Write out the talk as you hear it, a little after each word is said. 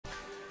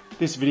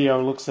This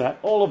video looks at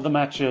all of the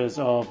matches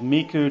of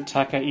Miku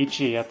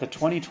Takaichi at the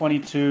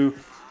 2022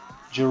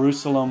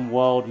 Jerusalem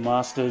World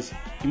Masters.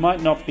 You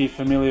might not be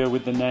familiar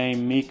with the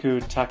name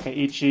Miku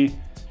Takaichi,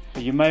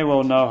 but you may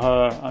well know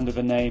her under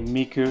the name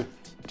Miku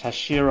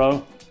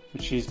Tashiro,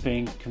 which she's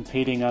been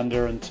competing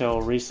under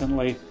until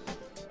recently.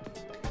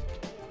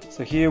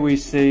 So here we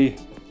see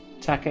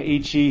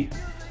Takaichi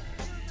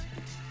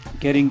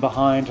getting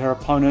behind her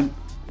opponent,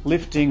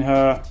 lifting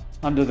her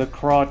under the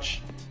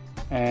crotch,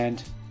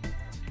 and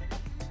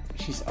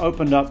she's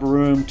opened up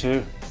room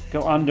to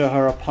go under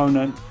her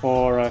opponent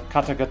for a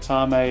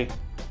katagatame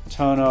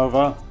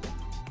turnover.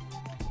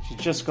 She's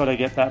just got to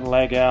get that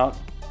leg out,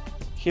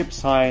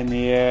 hips high in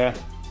the air,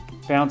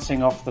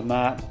 bouncing off the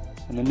mat,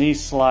 and the knee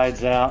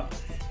slides out,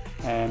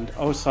 and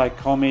Osai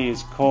Komi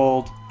is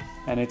called,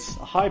 and it's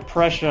high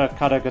pressure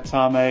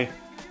katagatame.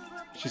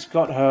 She's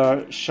got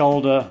her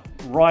shoulder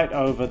right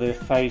over the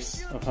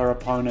face of her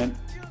opponent,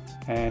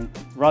 and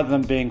rather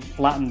than being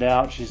flattened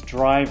out, she's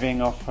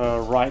driving off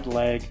her right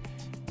leg,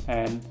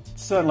 and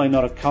certainly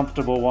not a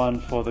comfortable one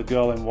for the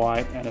girl in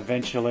white. And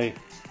eventually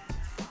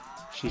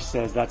she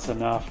says, "That's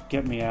enough,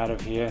 get me out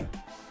of here."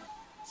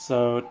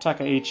 So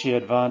Takaichi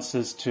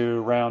advances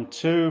to round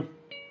two.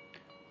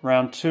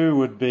 Round two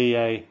would be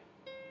a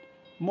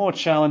more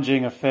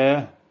challenging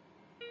affair.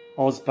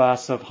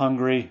 Ozbas of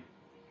Hungary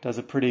does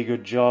a pretty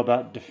good job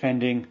at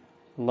defending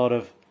a lot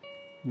of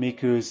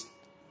Miku's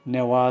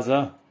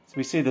newaza. So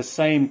we see the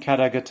same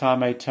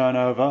katagatame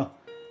turnover,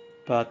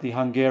 but the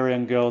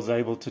Hungarian girl's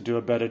able to do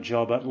a better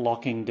job at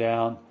locking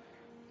down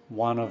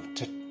one of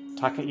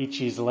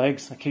Takaichi's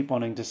legs. I keep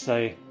wanting to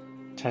say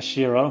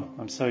Tashiro.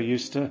 I'm so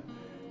used to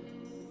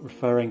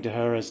referring to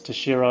her as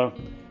Tashiro.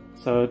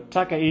 So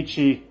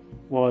Takaichi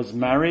was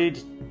married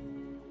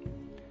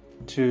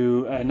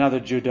to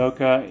another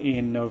judoka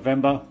in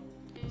November.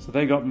 So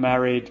they got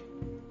married.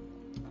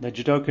 The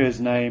judoka's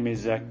name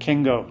is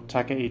Kengo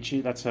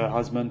Takaichi. That's her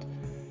husband.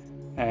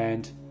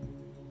 And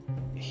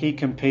he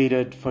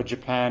competed for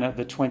Japan at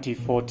the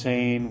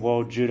 2014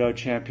 World Judo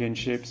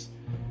Championships.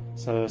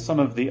 So some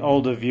of the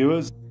older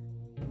viewers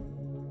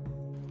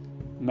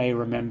may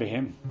remember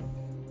him.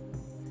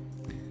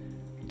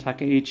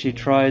 Takaichi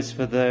tries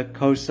for the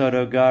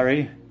Kosoto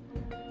Gari.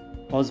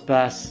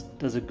 Ozbas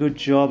does a good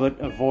job at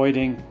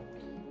avoiding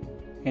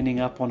ending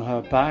up on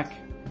her back.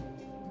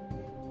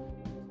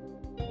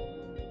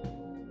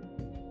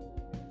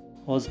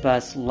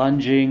 Ozbas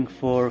lunging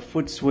for a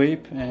foot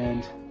sweep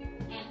and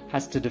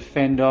has to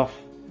defend off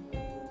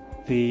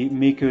the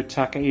Miku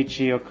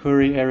Takaichi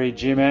Okuri Eri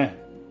Jime.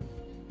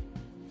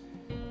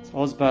 So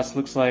Ozbas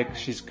looks like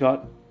she's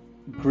got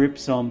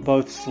grips on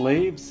both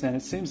sleeves, and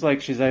it seems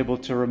like she's able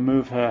to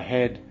remove her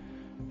head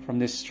from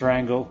this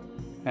strangle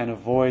and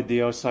avoid the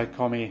Osai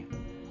Komi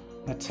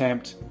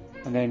attempt,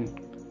 and then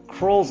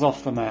crawls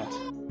off the mat.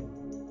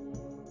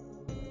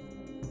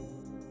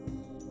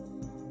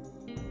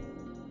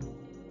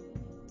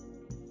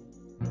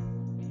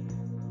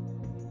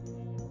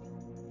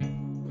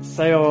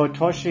 Seo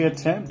Otoshi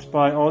attempt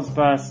by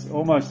Ozbas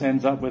almost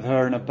ends up with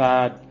her in a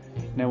bad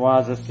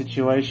newaza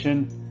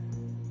situation.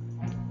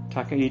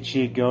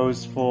 Takaichi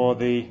goes for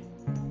the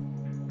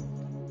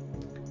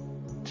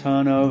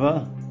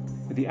turnover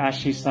with the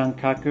Ashi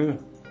Sankaku.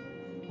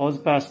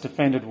 Ozbas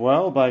defended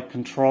well by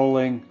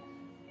controlling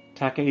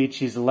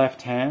Takaichi's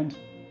left hand,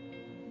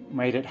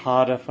 made it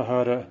harder for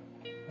her to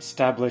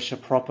establish a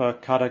proper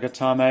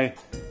katagatame.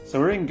 So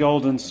we're in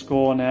golden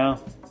score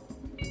now.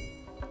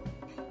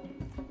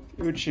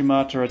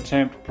 Uchimata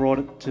attempt brought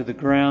it to the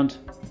ground.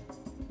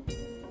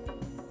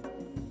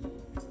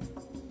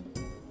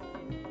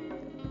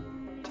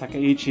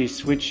 Takaichi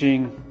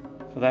switching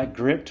for that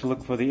grip to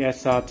look for the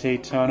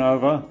SRT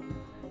turnover.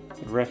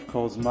 The ref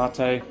calls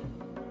mate.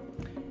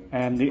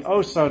 And the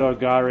Osoto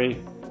Gari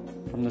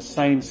from the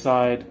same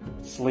side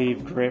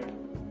sleeve grip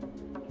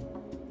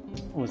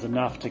was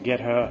enough to get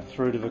her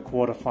through to the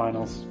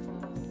quarterfinals.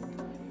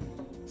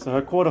 So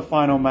her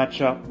quarterfinal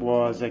matchup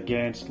was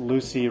against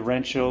Lucy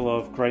Renshall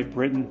of Great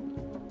Britain.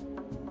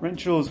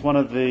 Renshall is one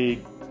of the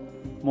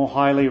more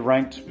highly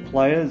ranked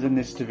players in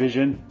this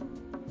division.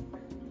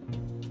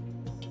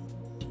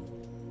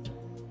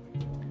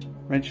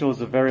 Renshall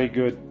is a very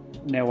good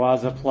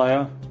newaza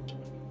player,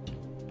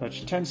 but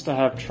she tends to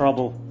have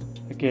trouble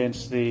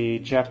against the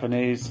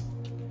Japanese.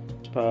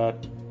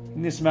 But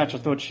in this match I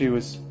thought she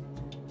was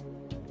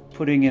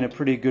putting in a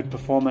pretty good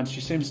performance.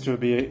 She seems to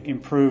be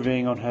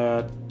improving on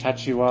her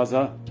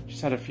tachiwaza.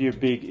 She's had a few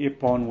big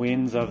ippon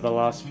wins over the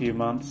last few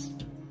months.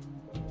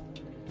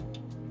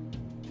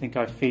 I think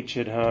I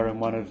featured her in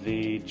one of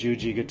the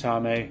Juji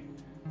Gatame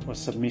or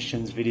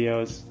submissions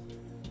videos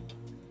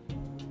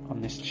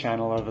on this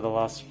channel over the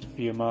last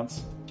few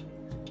months.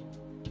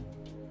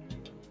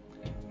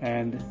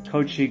 And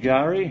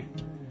Kochigari,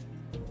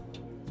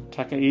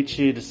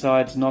 Takaichi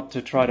decides not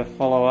to try to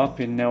follow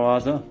up in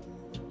newaza.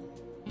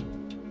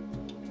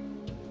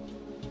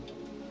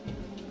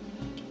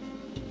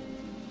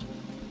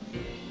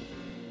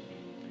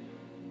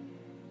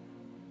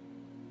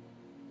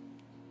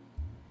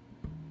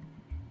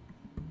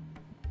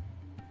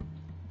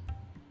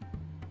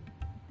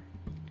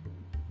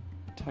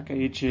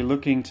 Takaichi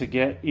looking to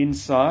get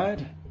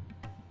inside,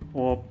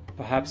 or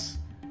perhaps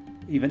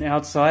even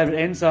outside, but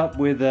ends up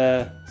with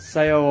a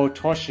Seo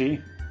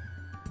Otoshi.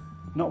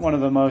 Not one of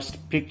the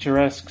most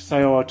picturesque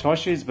Seo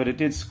Otoshis, but it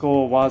did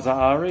score Waza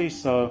Ari,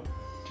 so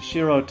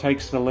Tashiro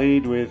takes the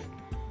lead with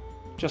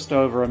just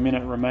over a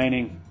minute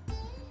remaining.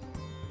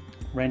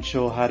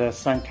 Renshall had a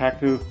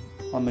Sankaku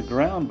on the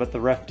ground, but the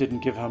ref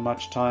didn't give her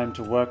much time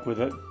to work with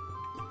it.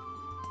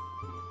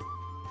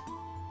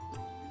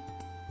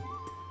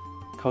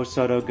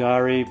 Kosodo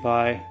Gari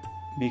by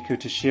Miku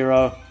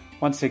Tashiro.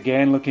 Once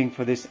again looking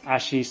for this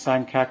Ashi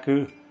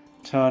Sankaku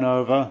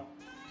turnover.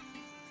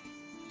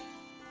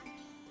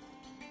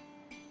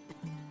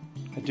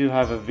 I do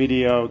have a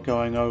video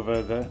going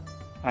over the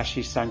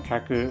Ashi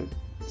Sankaku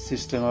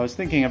system. I was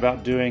thinking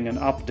about doing an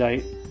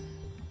update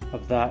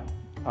of that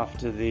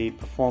after the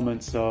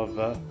performance of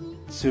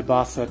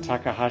Tsubasa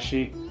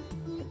Takahashi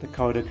at the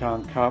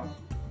Kodokan Cup.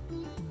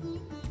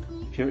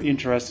 If you're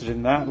interested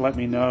in that, let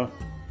me know.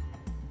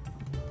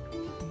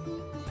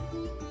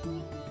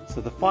 So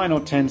the final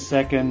 10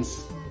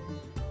 seconds,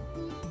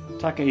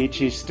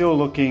 Takaichi still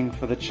looking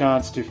for the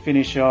chance to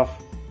finish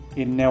off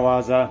in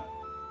Newaza,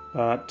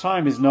 but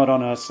time is not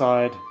on her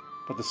side,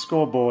 but the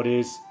scoreboard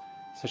is,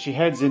 so she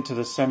heads into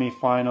the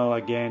semi-final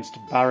against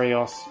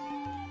Barrios.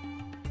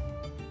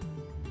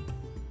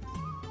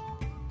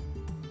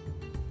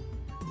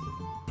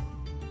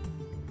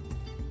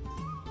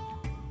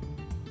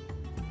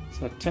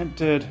 So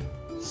attempted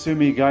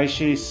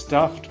Sumigaishi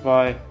stuffed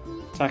by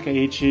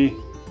Takaichi.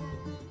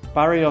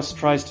 Barrios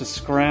tries to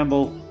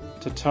scramble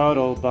to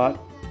turtle, but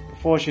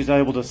before she's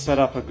able to set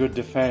up a good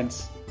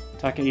defense,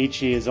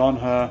 Takaichi is on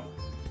her.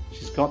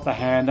 She's got the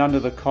hand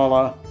under the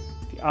collar.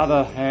 The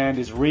other hand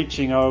is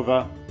reaching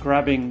over,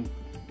 grabbing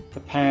the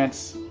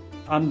pants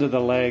under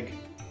the leg,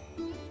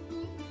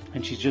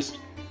 and she's just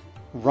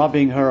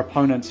rubbing her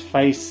opponent's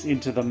face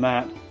into the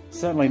mat.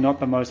 Certainly not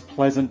the most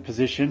pleasant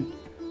position,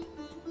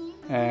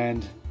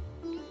 and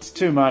it's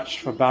too much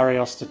for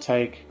Barrios to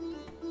take,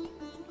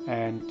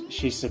 and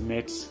she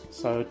submits.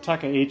 So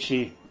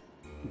Takaichi,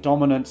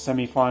 dominant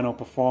semi-final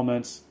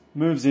performance,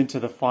 moves into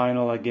the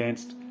final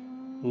against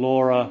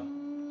Laura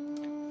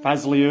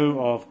Fazliu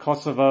of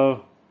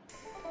Kosovo.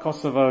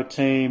 Kosovo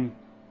team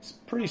is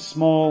pretty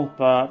small,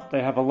 but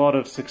they have a lot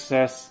of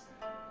success.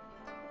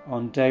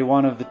 On day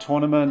one of the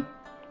tournament,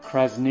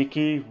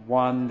 Krasniki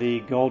won the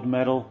gold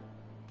medal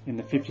in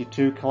the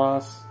 52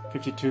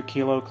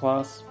 kilo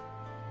class.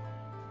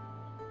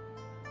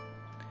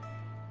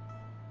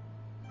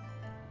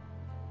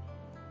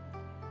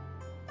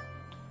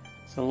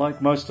 So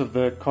like most of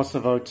the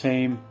Kosovo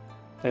team,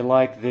 they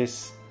like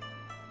this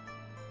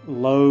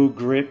low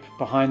grip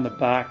behind the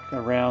back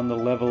around the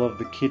level of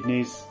the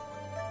kidneys.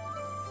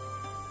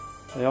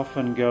 They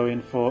often go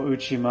in for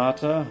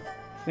Uchimata.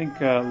 I think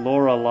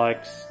Laura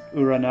likes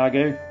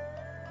Uranage,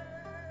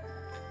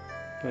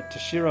 but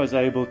Tashiro is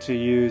able to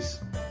use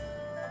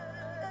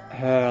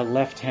her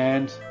left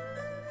hand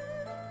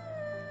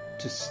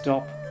to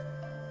stop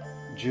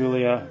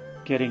Julia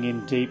getting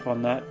in deep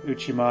on that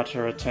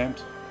Uchimata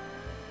attempt.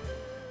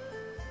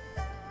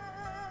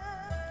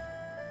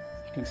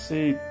 You can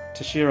see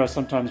Tashiro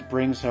sometimes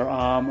brings her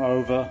arm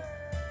over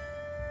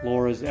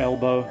Laura's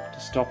elbow to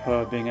stop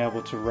her being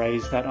able to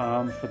raise that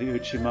arm for the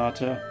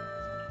Uchimata.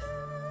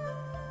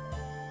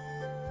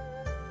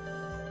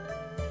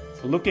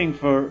 So looking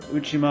for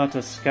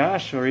Uchimata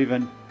Skash or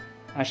even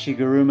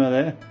Ashiguruma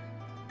there.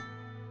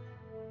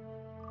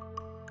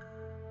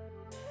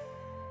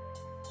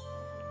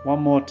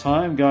 One more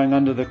time, going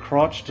under the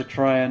crotch to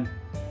try and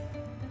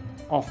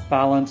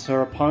off-balance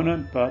her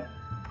opponent, but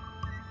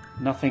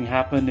nothing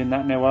happened in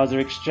that Newaza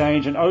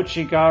exchange. An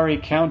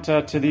Ochigari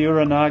counter to the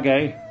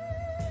Uranage.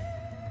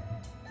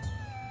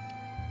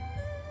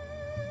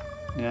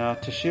 Now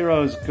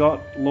Tashiro's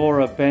got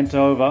Laura bent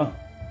over.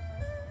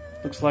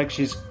 Looks like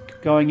she's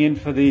going in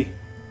for the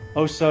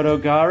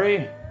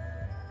Osotogari.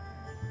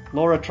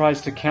 Laura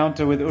tries to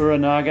counter with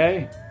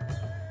Uranage.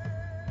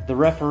 The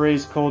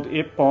referee's called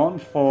Ippon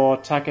for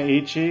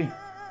Takaichi.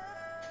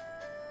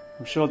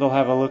 I'm sure they'll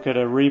have a look at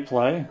a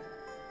replay.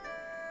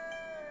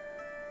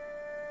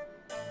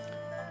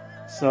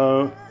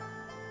 So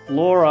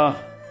Laura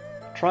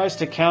tries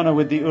to counter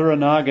with the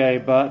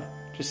Uranage, but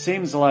just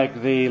seems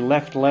like the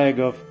left leg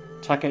of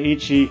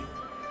Takaichi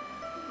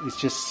is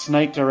just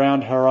snaked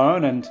around her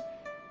own, and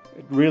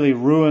it really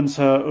ruins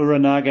her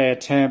Uranage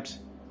attempt.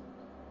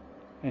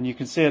 And you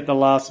can see at the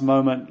last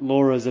moment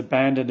Laura's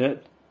abandoned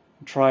it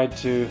and tried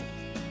to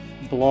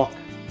block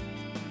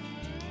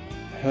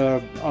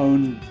her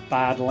own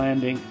bad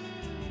landing.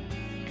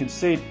 You can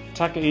see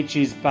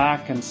Takaichi's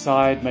back and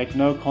side make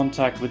no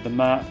contact with the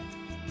mat.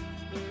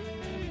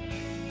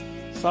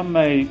 Some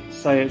may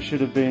say it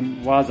should have been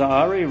Waza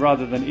Ari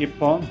rather than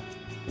Ippon.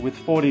 With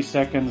 40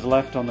 seconds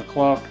left on the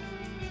clock,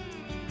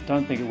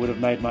 don't think it would have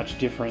made much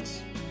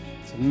difference.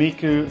 So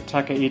Miku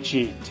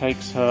Takaichi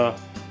takes her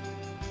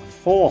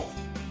 4th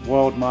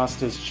World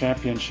Masters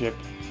Championship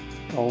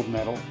gold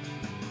medal.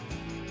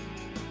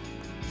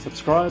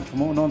 Subscribe for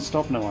more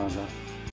non-stop Newaza.